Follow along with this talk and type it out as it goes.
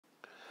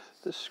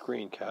This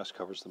screencast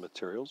covers the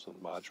materials in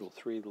Module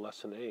 3,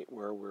 Lesson 8,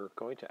 where we're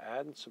going to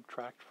add and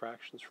subtract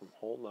fractions from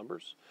whole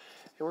numbers,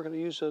 and we're going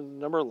to use a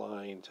number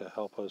line to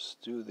help us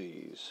do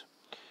these.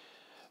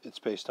 It's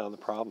based on the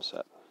problem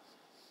set.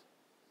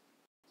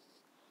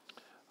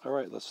 All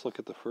right, let's look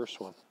at the first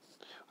one.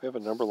 We have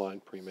a number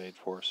line pre-made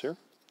for us here,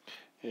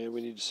 and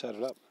we need to set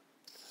it up.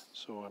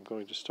 So I'm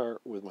going to start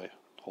with my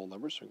whole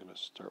numbers. I'm going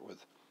to start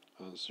with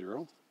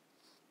 0,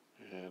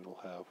 and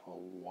we'll have a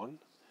 1.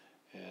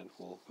 And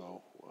we'll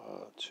go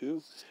 2. We're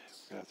going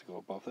to have to go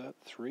above that,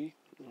 3,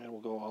 and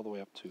we'll go all the way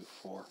up to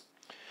 4.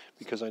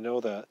 Because I know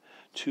that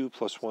 2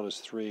 plus 1 is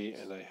 3,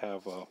 and I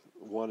have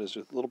 1 is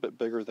a little bit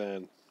bigger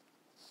than,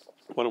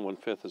 1 and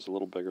 1/5 is a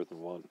little bigger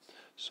than 1.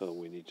 So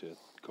we need to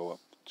go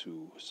up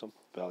to some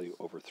value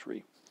over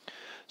 3.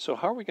 So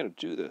how are we going to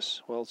do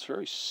this? Well, it's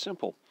very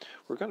simple.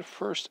 We're going to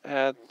first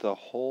add the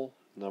whole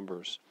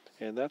numbers.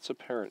 And that's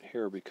apparent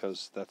here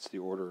because that's the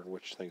order in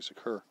which things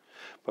occur.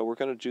 But we're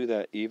going to do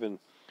that even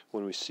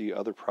when we see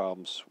other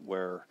problems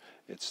where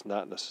it's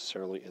not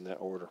necessarily in that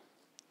order.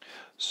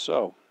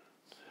 So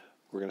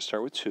we're going to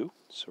start with 2.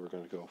 So we're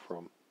going to go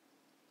from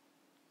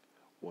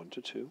 1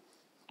 to 2,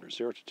 or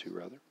 0 to 2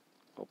 rather.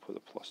 I'll put a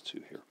plus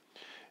 2 here.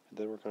 And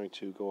then we're going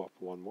to go up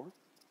 1 more,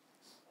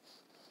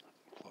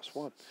 plus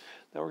 1.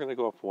 Now we're going to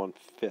go up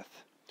 1/5.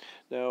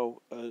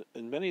 Now,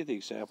 in many of the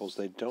examples,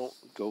 they don't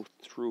go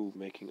through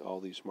making all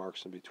these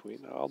marks in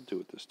between. I'll do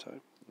it this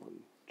time. 1,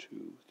 2,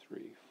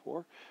 3,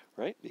 4,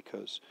 right?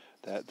 Because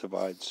that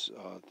divides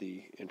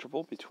the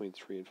interval between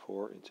 3 and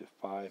 4 into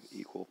 5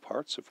 equal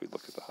parts. If we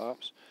look at the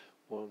hops,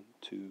 1,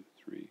 2,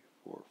 3,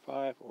 4,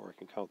 5, or I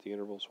can count the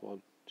intervals,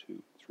 1,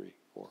 2, 3,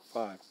 4,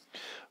 5.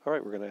 All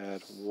right, we're going to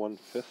add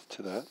 1/5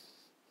 to that.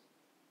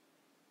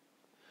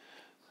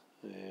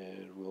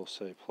 And we'll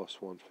say plus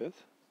 1/5.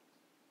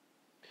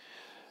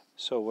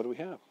 So what do we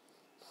have?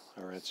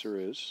 Our answer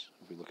is,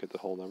 if we look at the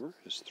whole number,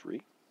 is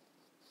 3.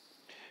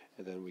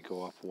 And then we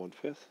go up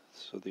 1/5,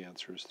 so the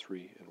answer is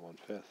 3 and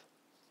 1/5.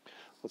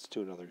 Let's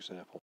do another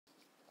example.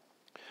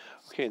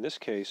 Okay, in this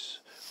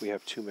case, we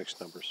have two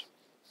mixed numbers.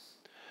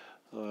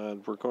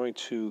 And we're going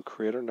to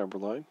create our number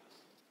line.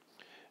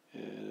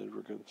 And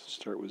we're going to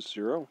start with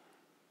 0,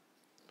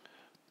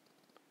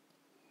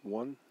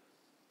 1,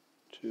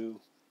 2,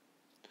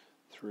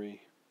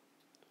 3,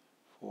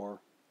 4,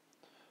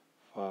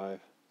 5,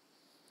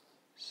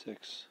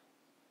 6,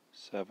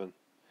 7,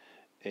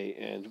 8,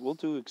 and we'll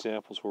do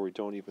examples where we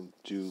don't even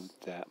do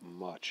that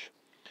much.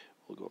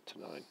 We'll go up to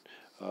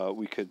 9.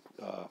 We could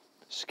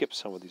skip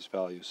some of these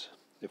values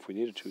if we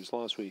needed to, as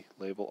long as we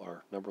label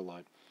our number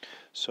line.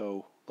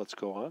 So let's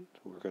go on.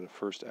 We're going to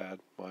first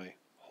add my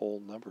whole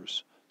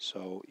numbers.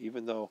 So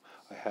even though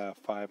I have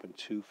 5 and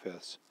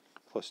 2/5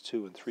 plus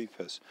 2 and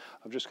 3/5,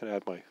 I'm just going to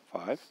add my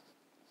 5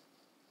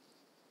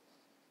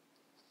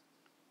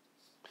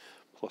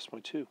 plus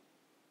my 2.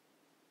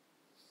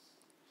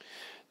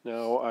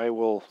 Now I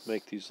will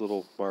make these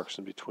little marks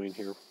in between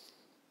here.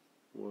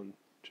 1,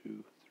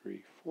 2,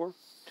 3, 4.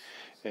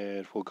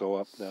 And we'll go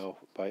up now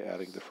by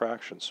adding the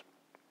fractions.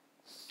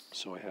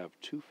 So I have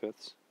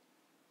 2/5,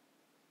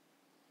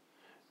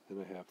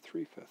 then I have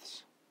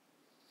 3/5.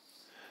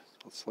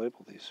 Let's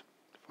label these.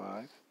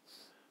 5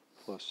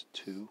 plus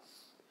 2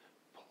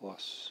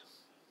 plus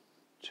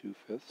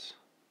 2/5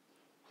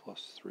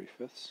 plus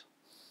 3/5.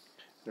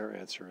 And our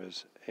answer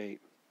is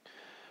 8.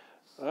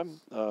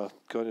 I'm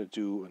going to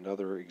do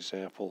another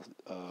example,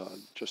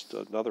 just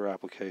another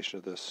application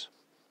of this.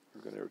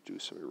 We're going to do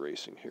some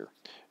erasing here.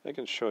 I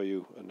can show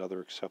you another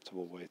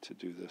acceptable way to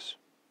do this.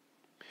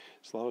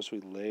 As long as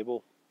we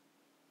label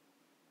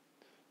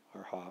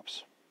our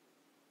hops.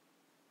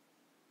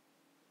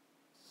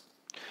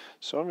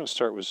 So I'm going to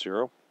start with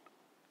 0.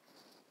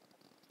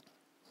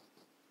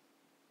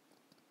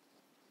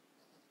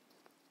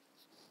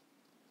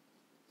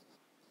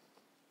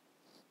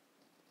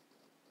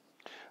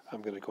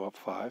 I'm going to go up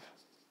 5.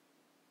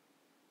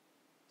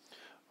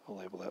 I'll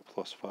label that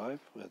plus 5,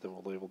 and then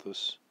we'll label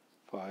this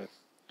 5.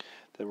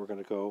 Then we're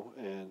going to go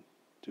and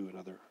do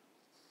another,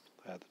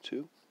 add the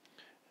 2,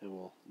 and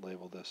we'll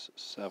label this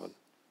 7.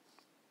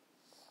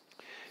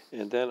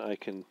 And then I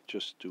can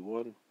just do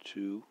 1,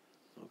 2,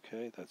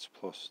 okay, that's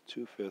plus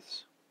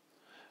 2/5,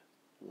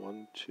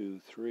 1, 2,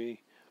 3,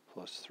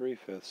 plus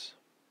 3/5,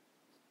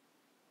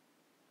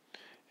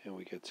 and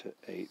we get to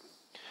 8.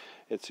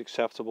 It's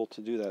acceptable to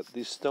do that.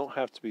 These don't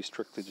have to be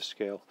strictly to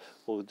scale.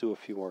 We'll do a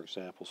few more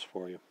examples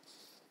for you.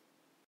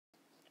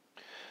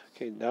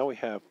 Okay, now we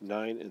have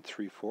 9 and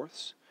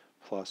 3/4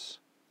 plus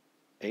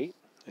 8.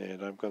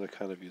 And I'm going to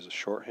kind of use a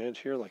shorthand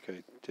here like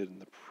I did in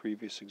the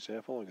previous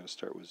example. I'm going to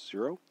start with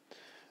 0.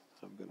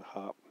 I'm going to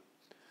hop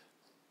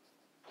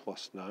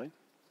plus 9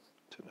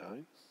 to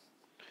 9.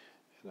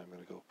 And I'm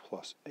going to go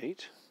plus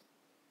 8.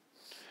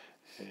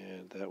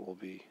 And that will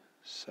be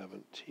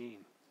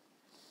 17.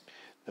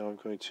 Now I'm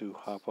going to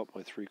hop up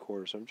my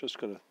 3/4. I'm just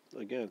going to,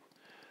 again,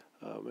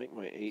 make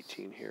my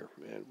 18 here.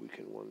 And we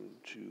can 1,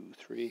 2,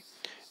 3.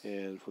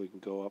 And if we can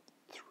go up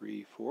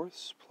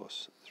 3/4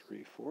 plus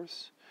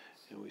 3/4.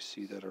 And we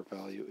see that our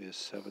value is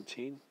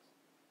 17.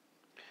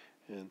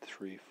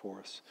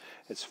 3/4.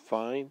 It's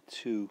fine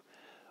to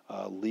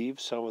leave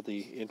some of the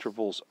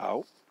intervals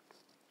out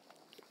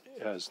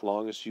as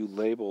long as you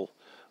label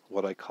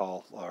what I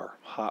call our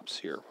hops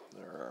here,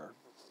 or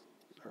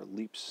our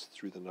leaps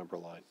through the number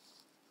line.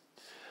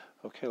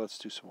 Okay, let's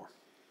do some more.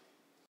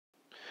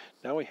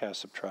 Now we have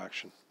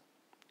subtraction.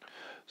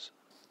 So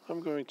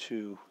I'm going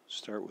to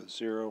start with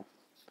 0,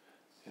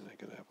 and I'm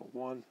going to have a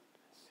 1,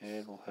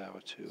 and we'll have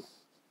a 2.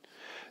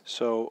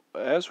 So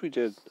as we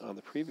did on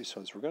the previous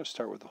ones, we're going to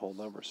start with the whole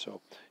number.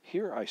 So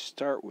here I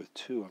start with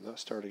 2. I'm not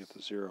starting at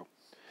the 0.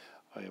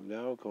 I am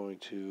now going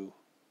to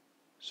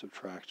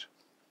subtract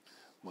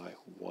my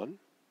 1,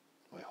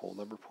 my whole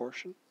number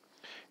portion.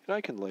 And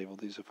I can label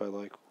these if I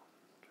like.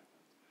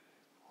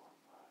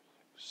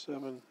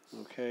 7,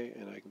 okay,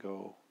 and I can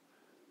go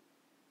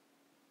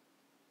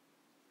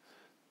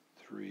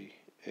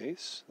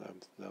 3/8. I'm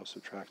now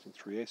subtracting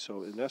 3/8.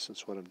 So in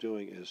essence, what I'm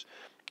doing is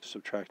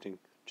subtracting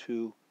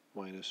 2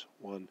 minus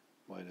 1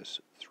 minus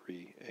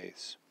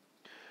 3/8,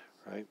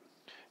 right?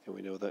 And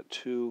we know that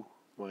 2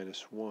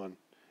 minus 1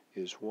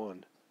 is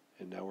 1,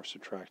 and now we're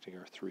subtracting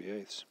our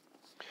 3/8.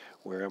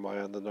 Where am I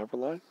on the number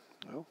line?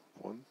 Well,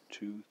 1,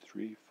 2,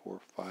 3, 4,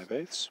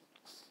 5/8.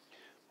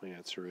 My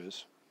answer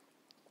is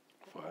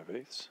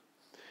 5/8,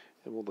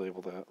 and we'll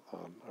label that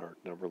on our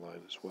number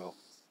line as well.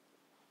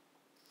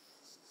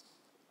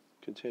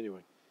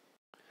 Continuing.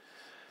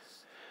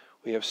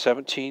 We have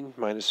 17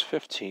 minus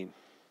 15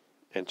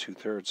 and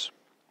 2/3.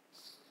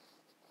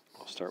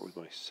 I'll start with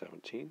my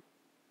 17,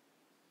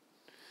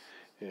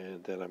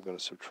 and then I'm going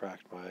to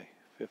subtract my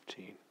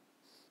 15.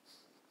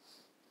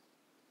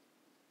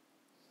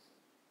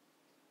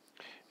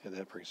 And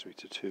that brings me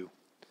to 2.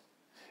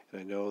 And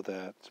I know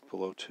that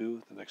below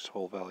 2, the next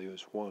whole value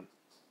is 1.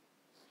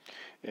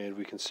 And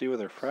we can see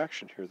with our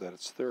fraction here that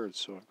it's thirds,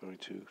 so I'm going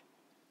to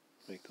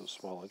make those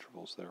small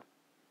intervals there.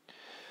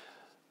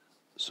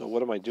 So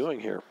what am I doing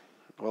here?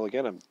 Well,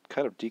 again, I'm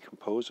kind of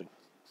decomposing.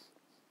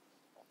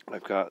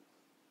 I've got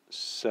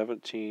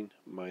 17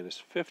 minus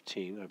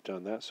 15. I've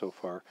done that so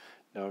far.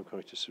 Now I'm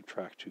going to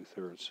subtract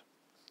 2/3.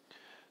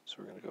 So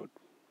we're going to go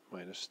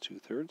minus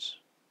 2/3.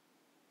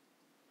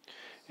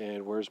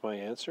 And where's my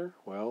answer?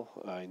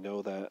 Well, I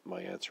know that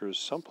my answer is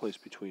someplace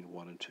between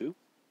 1 and 2.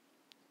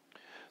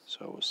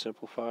 So we'll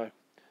simplify.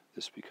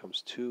 This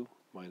becomes 2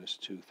 minus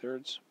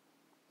 2/3.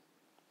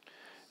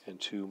 And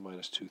 2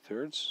 minus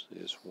 2/3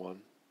 is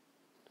 1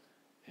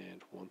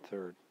 and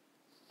 1/3.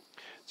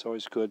 It's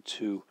always good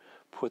to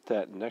put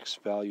that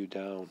next value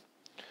down.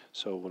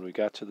 So when we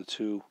got to the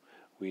 2,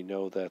 we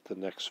know that the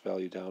next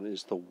value down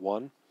is the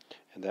 1,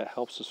 and that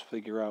helps us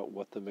figure out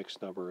what the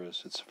mixed number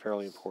is. It's a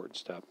fairly important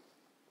step.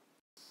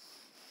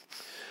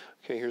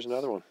 Okay, here's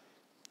another one.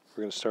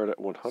 We're going to start at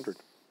 100.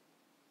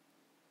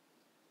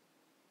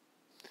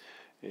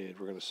 And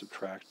we're going to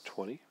subtract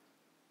 20.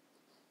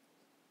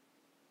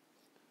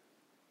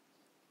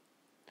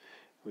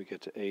 We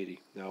get to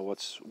 80. Now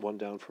what's 1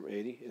 down from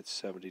 80? It's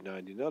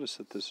 79. You notice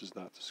that this is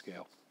not to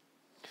scale.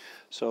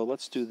 So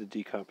let's do the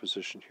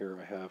decomposition here.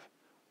 I have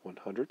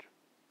 100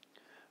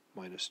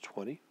 minus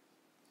 20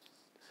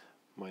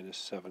 minus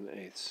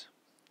 7/8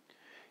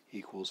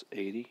 equals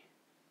 80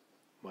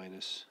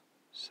 minus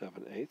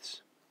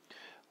 7/8.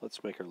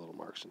 Let's make our little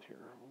marks in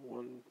here.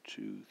 1,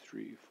 2,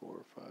 3,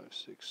 4, 5,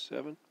 6,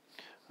 7.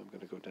 I'm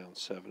going to go down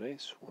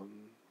 7/8.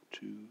 1,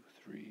 2,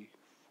 3,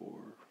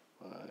 4,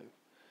 5,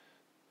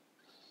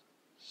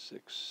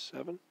 6,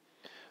 7.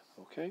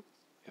 Okay.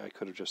 I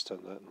could have just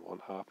done that in one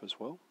hop as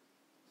well.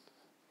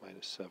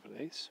 Minus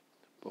 7/8.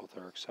 Both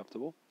are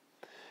acceptable.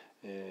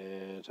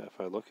 And if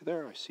I look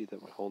there, I see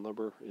that my whole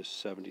number is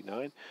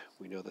 79.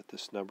 We know that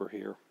this number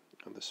here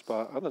on the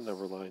spot on the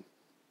number line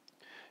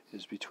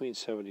is between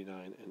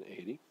 79 and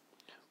 80.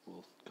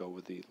 We'll go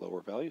with the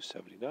lower value,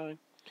 79,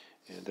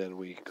 and then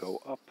we go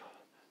up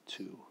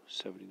to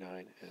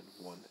 79 and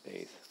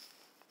 1/8.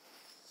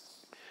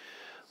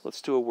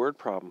 Let's do a word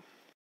problem.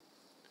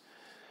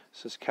 It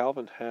says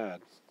Calvin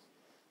had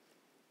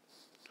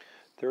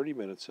 30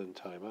 minutes in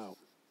timeout.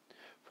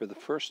 For the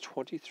first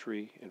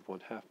 23 and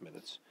 1/2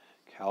 minutes,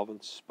 Calvin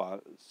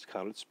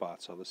counted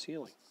spots on the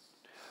ceiling.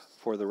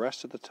 For the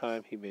rest of the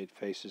time, he made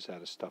faces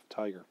at a stuffed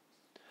tiger.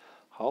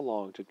 How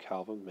long did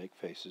Calvin make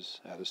faces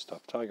at a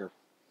stuffed tiger?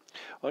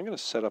 Well, I'm going to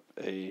set up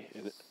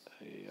a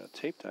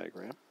tape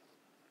diagram.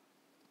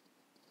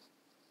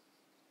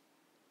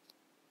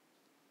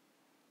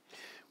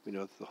 We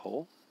know that the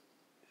whole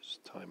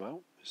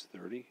timeout is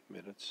 30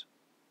 minutes.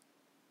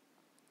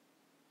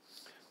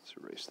 Let's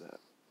erase that.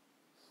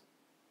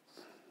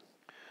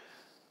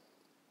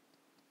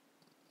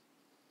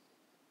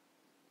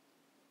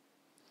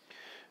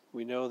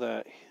 We know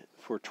that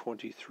for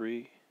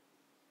 23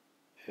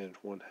 and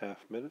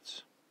 1/2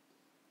 minutes,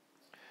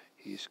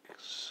 he's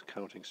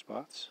counting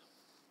spots.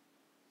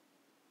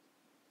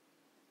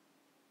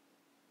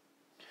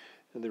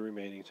 And the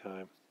remaining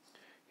time,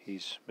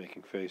 he's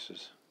making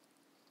faces.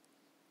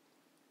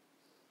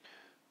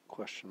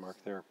 Question mark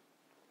there.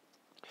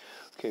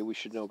 Okay, we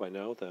should know by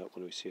now that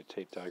when we see a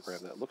tape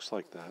diagram that looks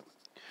like that,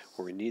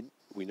 where we need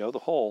we know the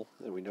whole,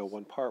 and we know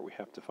one part, we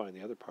have to find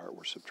the other part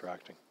we're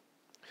subtracting.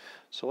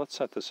 So let's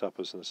set this up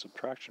as a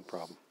subtraction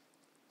problem.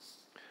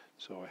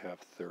 So I have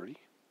 30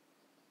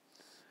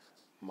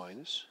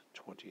 minus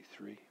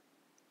 23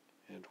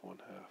 and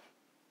 1/2.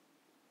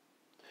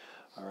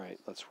 All right,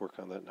 let's work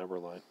on that number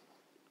line.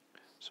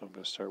 So I'm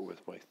going to start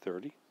with my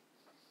 30.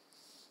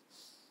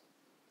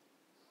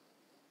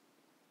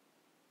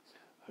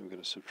 I'm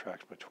going to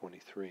subtract my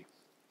 23.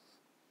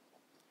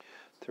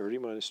 30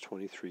 minus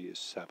 23 is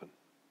 7.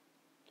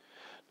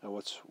 Now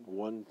what's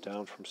 1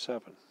 down from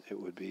 7? It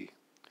would be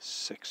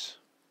 6.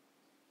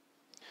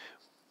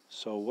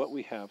 So what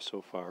we have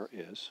so far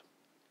is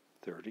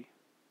 30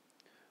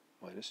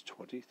 minus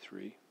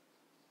 23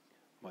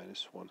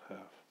 minus 1/2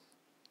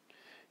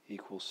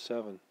 equals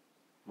 7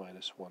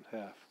 minus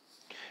 1/2.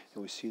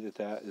 And we see that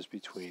that is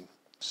between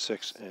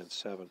 6 and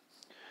 7.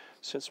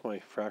 Since my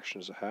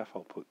fraction is a half,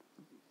 I'll put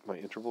my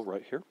interval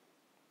right here.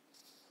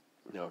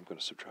 Now I'm going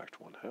to subtract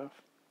 1/2.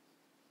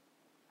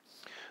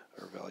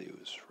 Our value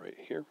is right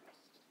here.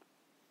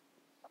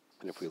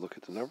 And if we look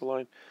at the number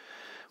line,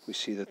 we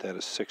see that that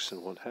is 6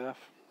 and 1/2.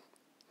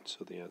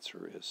 So the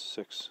answer is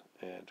 6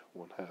 and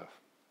 1/2.